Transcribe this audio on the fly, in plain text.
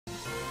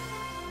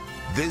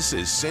This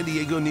is San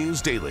Diego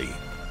News Daily.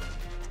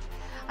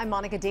 I'm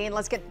Monica Dean.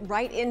 Let's get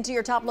right into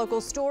your top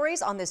local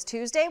stories on this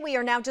Tuesday. We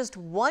are now just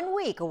 1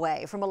 week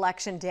away from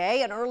Election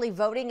Day, and early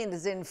voting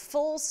is in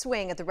full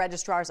swing at the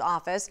registrar's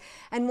office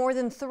and more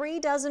than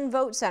 36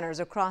 vote centers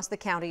across the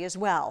county as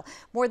well.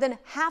 More than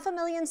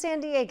 500,000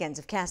 San Diegans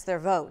have cast their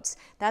votes.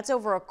 That's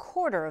over a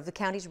quarter of the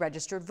county's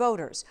registered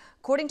voters.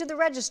 According to the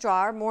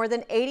registrar, more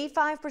than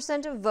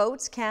 85% of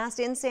votes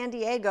cast in San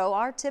Diego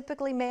are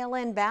typically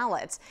mail-in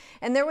ballots.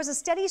 And there was a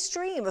steady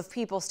stream of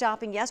people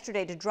stopping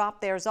yesterday to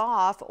drop theirs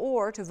off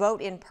or to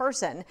vote in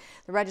person.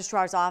 The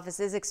registrar's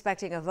office is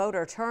expecting a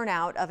voter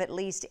turnout of at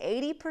least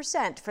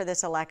 80% for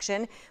this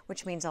election,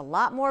 which means a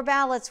lot more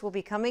ballots will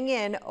be coming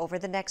in over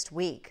the next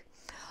week.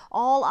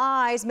 All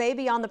eyes may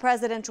be on the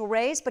presidential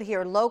race, but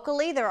here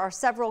locally, there are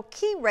several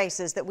key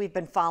races that we've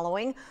been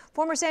following.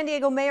 Former San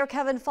Diego Mayor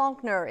Kevin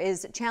Faulconer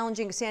is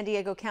challenging San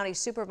Diego County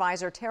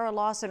Supervisor Tara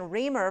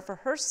Lawson-Remer for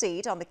her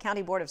seat on the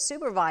County Board of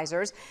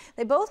Supervisors.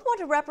 They both want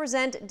to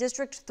represent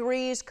District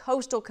 3's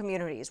coastal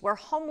communities, where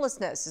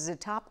homelessness is a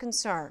top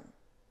concern.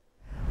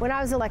 When I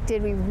was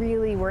elected, we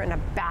really were in a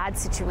bad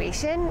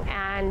situation,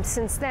 and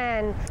since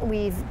then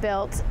we've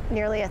built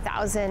nearly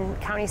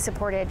 1,000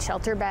 county-supported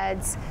shelter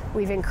beds.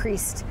 We've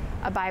increased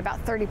by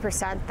about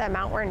 30% the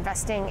amount we're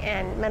investing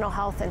in mental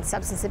health and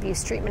substance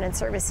abuse treatment and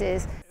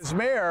services. As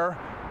mayor,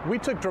 we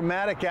took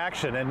dramatic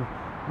action, and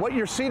what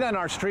you're seeing on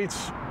our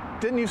streets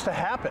didn't used to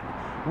happen.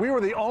 We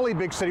were the only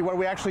big city where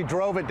we actually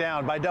drove it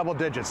down by double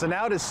digits, and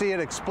now to see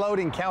it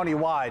exploding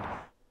countywide.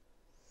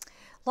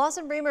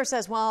 Lawson-Remer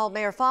says while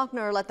Mayor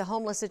Faulconer let the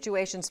homeless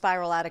situation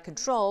spiral out of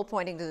control,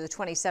 pointing to the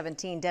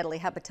 2017 deadly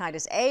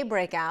hepatitis A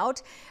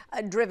breakout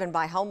driven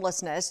by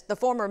homelessness, the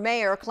former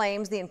mayor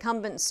claims the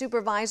incumbent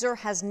supervisor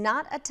has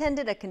not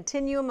attended a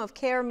continuum of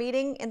care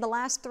meeting in the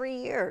last 3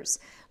 years.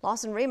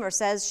 Lawson-Remer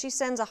says she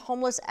sends a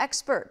homeless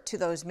expert to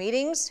those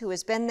meetings who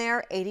has been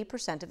there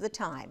 80% of the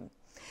time.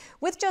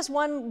 With just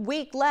 1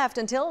 week left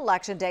until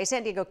Election Day,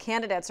 San Diego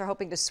candidates are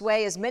hoping to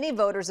sway as many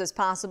voters as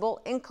possible,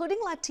 including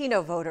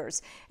Latino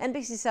voters.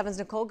 NBC 7's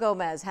Nicole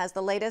Gomez has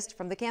the latest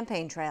from the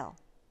campaign trail.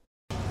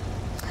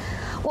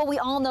 Well, we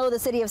all know the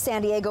city of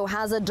San Diego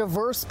has a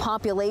diverse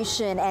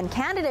population, and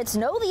candidates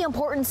know the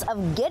importance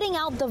of getting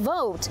out the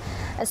vote,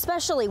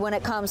 especially when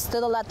it comes to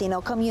the Latino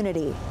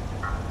community.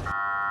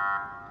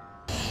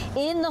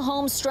 In the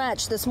home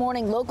stretch this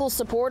morning, local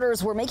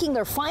supporters were making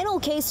their final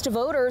case to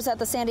voters at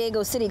the San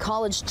Diego City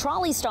College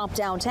trolley stop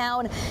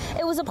downtown.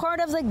 It was a part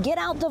of the Get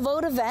Out the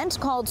Vote event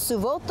called Su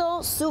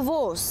Voto, Su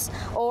Voz,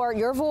 or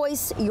Your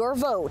Voice, Your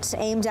Vote,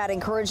 aimed at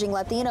encouraging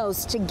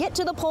Latinos to get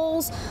to the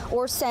polls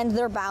or send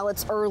their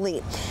ballots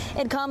early.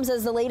 It comes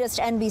as the latest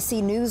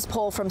NBC News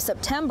poll from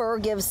September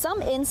gives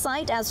some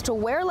insight as to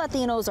where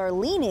Latinos are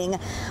leaning.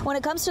 When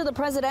it comes to the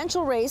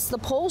presidential race, the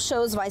poll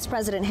shows Vice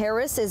President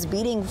Harris is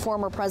beating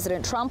former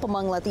President Trump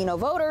among Latino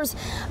voters,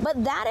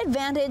 but that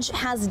advantage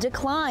has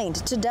declined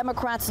to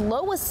Democrats'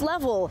 lowest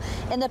level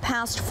in the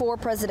past 4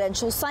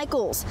 presidential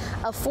cycles,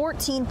 a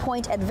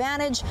 14-point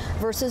advantage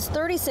versus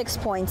 36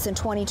 points in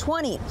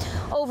 2020.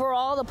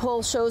 Overall, the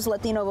poll shows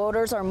Latino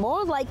voters are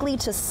more likely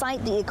to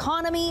cite the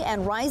economy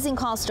and rising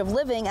cost of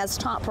living as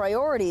top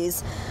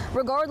priorities.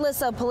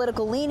 Regardless of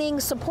political leaning,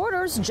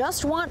 supporters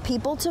just want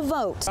people to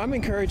vote. I'm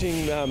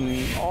encouraging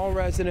all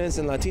residents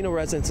and Latino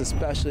residents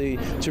especially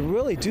to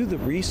really do the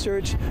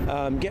research,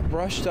 get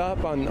brushed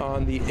up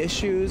on the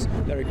issues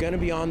that are going to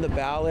be on the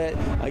ballot,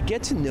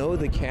 get to know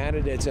the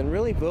candidates, and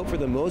really vote for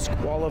the most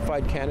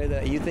qualified candidate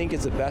that you think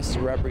is the best to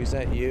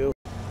represent you.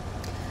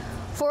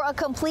 For a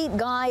complete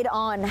guide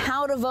on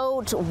how to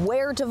vote,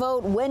 where to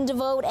vote, when to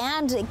vote,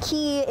 and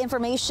key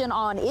information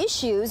on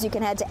issues, you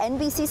can head to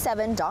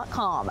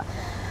NBC7.com.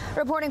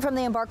 Reporting from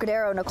the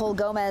Embarcadero, Nicole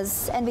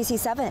Gomez, NBC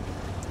 7.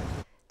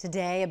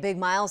 Today, a big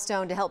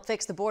milestone to help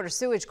fix the border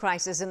sewage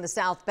crisis in the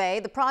South Bay.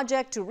 The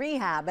project to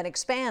rehab and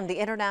expand the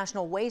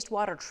International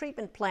Wastewater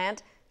Treatment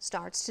Plant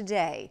starts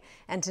today.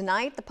 And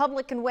tonight, the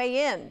public can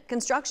weigh in.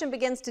 Construction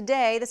begins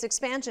today. This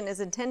expansion is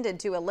intended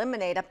to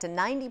eliminate up to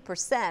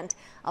 90%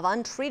 of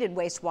untreated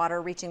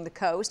wastewater reaching the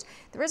coast.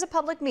 There is a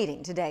public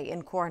meeting today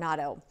in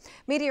Coronado.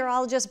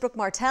 Meteorologist Brooke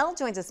Martell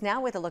joins us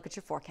now with a look at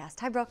your forecast.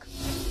 Hi, Brooke.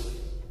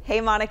 Hey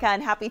Monica,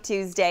 and happy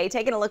Tuesday.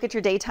 Taking a look at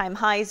your daytime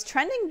highs,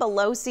 trending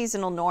below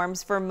seasonal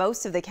norms for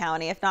most of the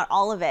county, if not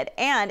all of it,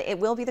 and it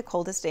will be the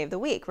coldest day of the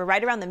week. We're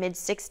right around the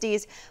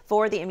mid-60s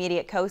for the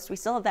immediate coast. We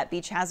still have that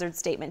beach hazard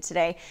statement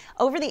today.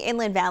 Over the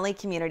inland valley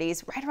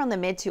communities, right around the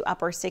mid to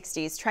upper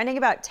 60s, trending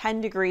about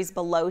 10 degrees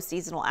below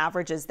seasonal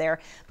averages there.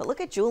 But look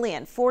at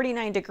Julian,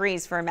 49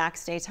 degrees for a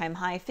max daytime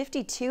high,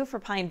 52 for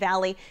Pine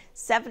Valley,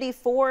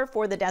 74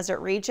 for the desert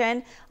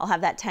region. I'll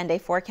have that 10-day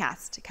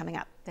forecast coming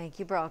up. Thank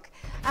you, Brooke.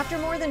 After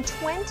more than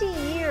 20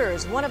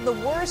 years, one of the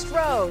worst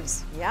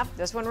roads, yep,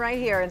 this one right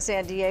here in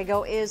San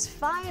Diego, is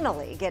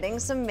finally getting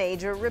some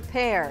major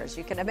repairs.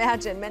 You can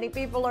imagine many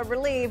people are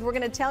relieved. We're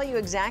going to tell you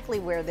exactly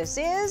where this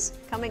is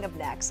coming up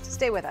next.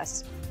 Stay with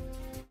us.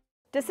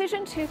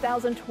 Decision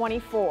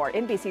 2024,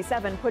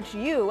 NBC7 puts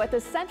you at the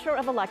center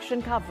of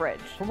election coverage.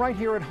 From right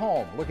here at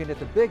home, looking at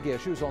the big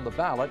issues on the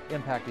ballot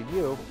impacting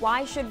you.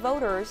 Why should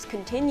voters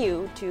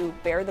continue to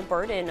bear the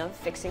burden of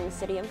fixing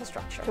city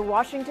infrastructure? To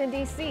Washington,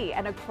 D.C.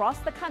 and across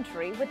the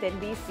country with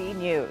NBC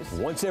News.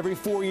 Once every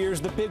 4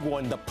 years, the big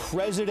one, the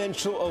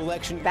presidential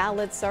election.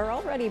 Ballots are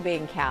already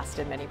being cast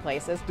in many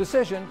places.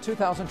 Decision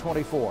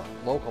 2024,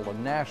 local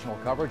and national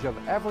coverage of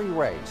every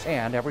race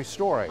and every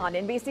story. On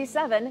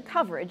NBC7,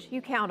 coverage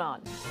you count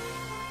on.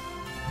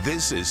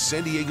 This is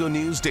San Diego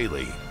News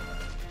Daily.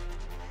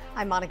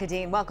 I'm Monica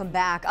Dean. Welcome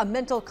back. A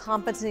mental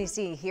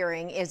competency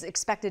hearing is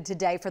expected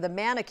today for the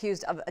man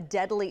accused of a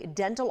deadly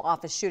dental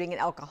office shooting in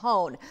El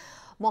Cajon.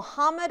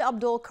 Mohammed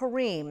Abdul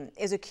Karim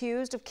is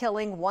accused of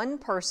killing one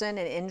person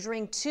and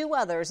injuring two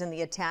others in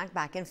the attack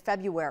back in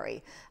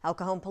February. El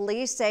Cajon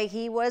police say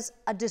he was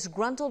a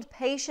disgruntled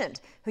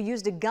patient who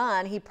used a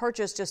gun he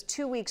purchased just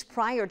 2 weeks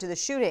prior to the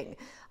shooting.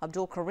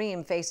 Abdul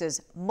Karim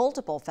faces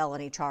multiple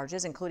felony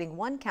charges, including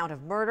 1 count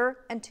of murder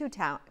and 2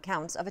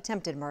 counts of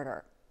attempted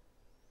murder.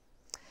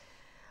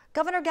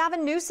 Governor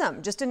Gavin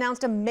Newsom just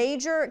announced a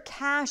major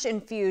cash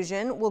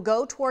infusion will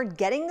go toward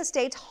getting the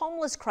state's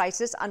homeless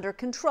crisis under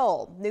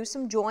control.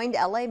 Newsom joined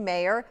LA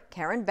Mayor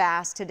Karen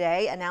Bass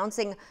today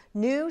announcing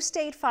new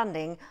state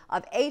funding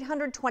of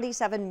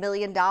 $827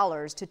 million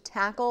to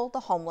tackle the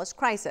homeless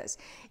crisis.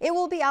 It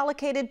will be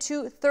allocated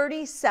to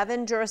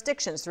 37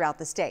 jurisdictions throughout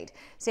the state.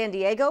 San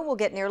Diego will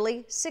get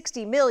nearly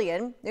 $60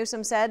 million.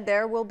 Newsom said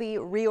there will be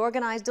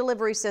reorganized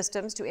delivery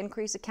systems to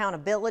increase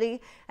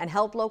accountability and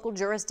help local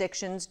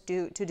jurisdictions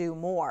do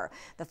more.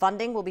 The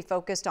funding will be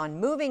focused on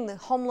moving the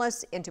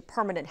homeless into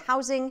permanent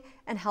housing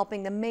and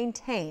helping them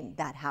maintain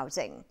that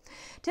housing.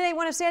 Today,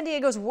 one of San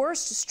Diego's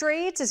worst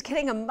streets is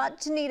getting a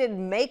much-needed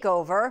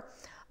makeover.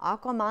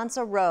 Agua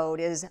Mansa Road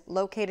is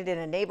located in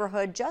a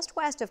neighborhood just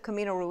west of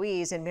Camino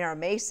Ruiz in Mira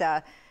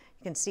Mesa.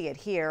 You can see it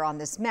here on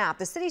this map.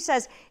 The city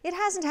says it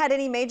hasn't had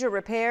any major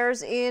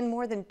repairs in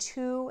more than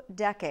 2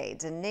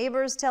 decades. And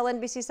neighbors tell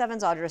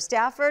NBC7's Audra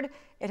Stafford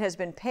it has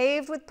been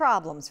paved with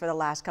problems for the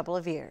last couple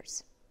of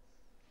years.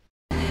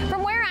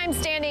 From where I'm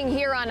standing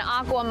here on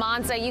Agua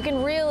Mansa, you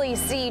can really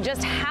see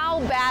just how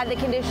bad the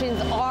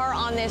conditions are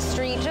on this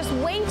street. Just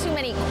way too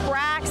many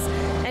cracks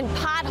and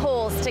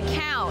potholes to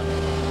count.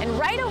 And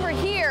right over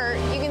here,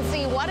 you can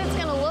see what it's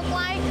going to look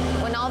like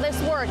when all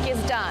this work is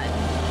done.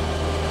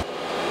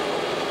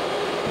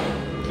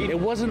 It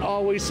wasn't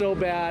always so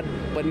bad,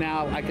 but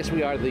now I guess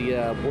we are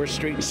the worst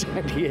street in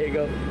San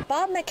Diego.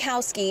 Bob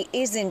Mikowski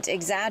isn't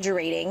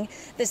exaggerating.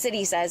 The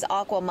city says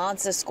Agua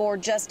Mansa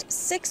scored just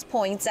 6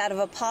 points out of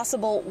a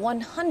possible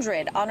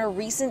 100 on a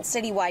recent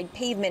citywide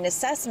pavement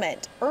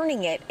assessment,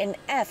 earning it an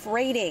F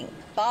rating.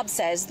 Bob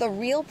says the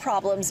real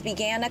problems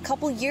began a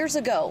couple years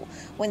ago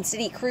when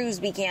city crews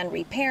began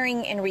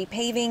repairing and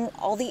repaving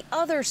all the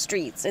other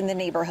streets in the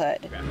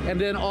neighborhood. And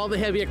then all the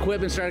heavy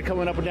equipment started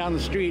coming up and down the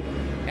street,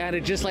 and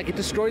it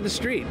destroyed the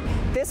street.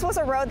 This was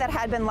a road that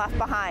had been left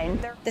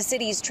behind. The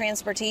city's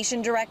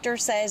transportation director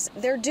says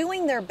they're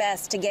doing their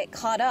best to get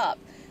caught up,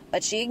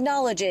 but she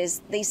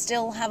acknowledges they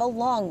still have a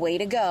long way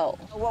to go.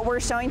 What we're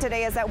showing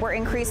today is that we're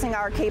increasing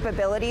our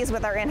capabilities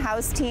with our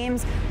in-house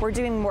teams. We're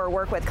doing more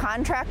work with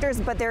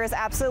contractors, but there is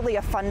absolutely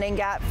a funding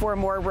gap for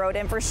more road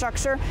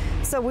infrastructure.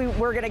 So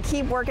we're going to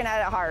keep working at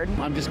it hard.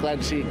 I'm just glad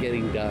to see it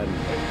getting done.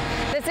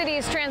 The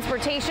city's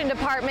transportation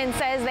department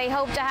says they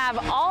hope to have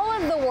all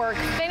of the work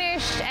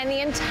finished and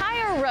the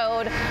entire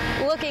road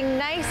looking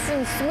nice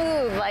and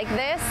smooth like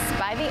this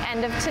by the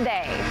end of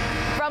today.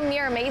 From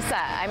Mira Mesa,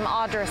 I'm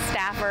Audra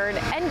Stafford,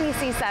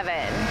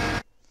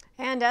 NBC7.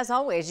 And as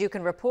always, you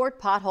can report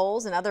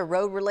potholes and other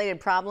road-related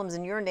problems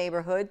in your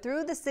neighborhood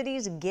through the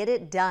city's Get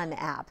It Done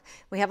app.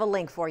 We have a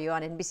link for you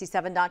on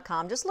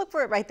NBC7.com. Just look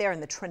for it right there in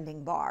the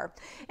trending bar.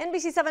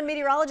 NBC7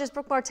 meteorologist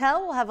Brooke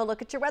Martell will have a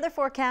look at your weather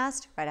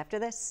forecast right after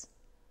this.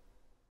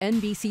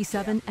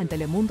 NBC7 and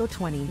Telemundo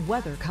 20.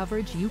 Weather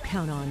coverage you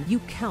count on. You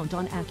count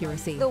on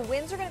accuracy. The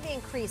winds are going to be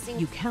increasing.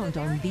 You count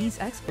on these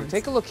experts.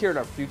 Take a look here at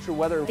our future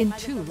weather. In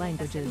 2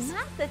 languages.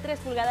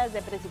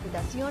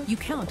 You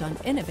count on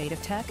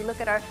innovative tech. Look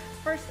at our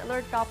first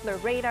alert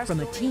Doppler radar. From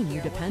a team you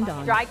depend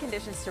on. Dry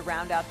conditions to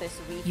round out this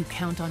week. You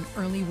count on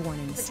early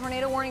warnings. The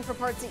tornado warning for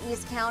parts of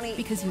East County.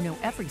 Because you know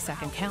every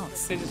second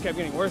counts. They just kept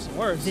getting worse and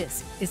worse.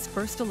 This is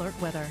First Alert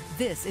Weather.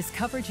 This is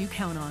coverage you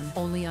count on.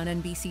 Only on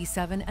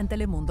NBC7 and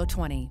Telemundo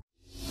 20.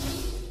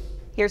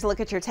 Here's a look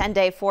at your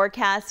 10-day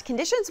forecast.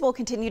 Conditions will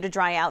continue to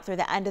dry out through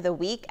the end of the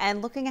week,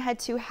 and looking ahead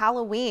to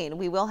Halloween,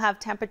 we will have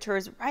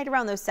temperatures right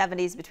around those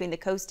 70s between the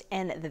coast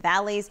and the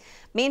valleys.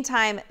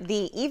 Meantime,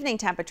 the evening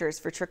temperatures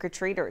for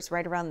trick-or-treaters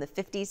right around the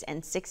 50s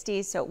and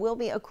 60s, so it will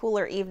be a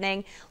cooler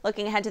evening.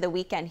 Looking ahead to the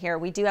weekend here,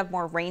 we do have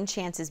more rain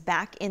chances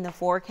back in the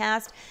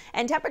forecast,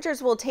 and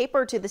temperatures will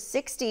taper to the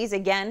 60s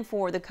again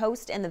for the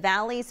coast and the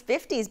valleys,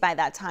 50s by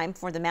that time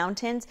for the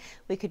mountains.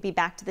 We could be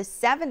back to the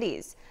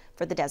 70s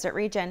for the desert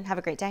region. Have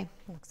a great day.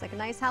 Looks like a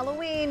nice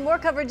Halloween. More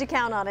coverage to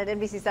count on at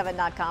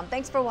NBC7.com.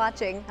 Thanks for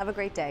watching. Have a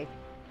great day.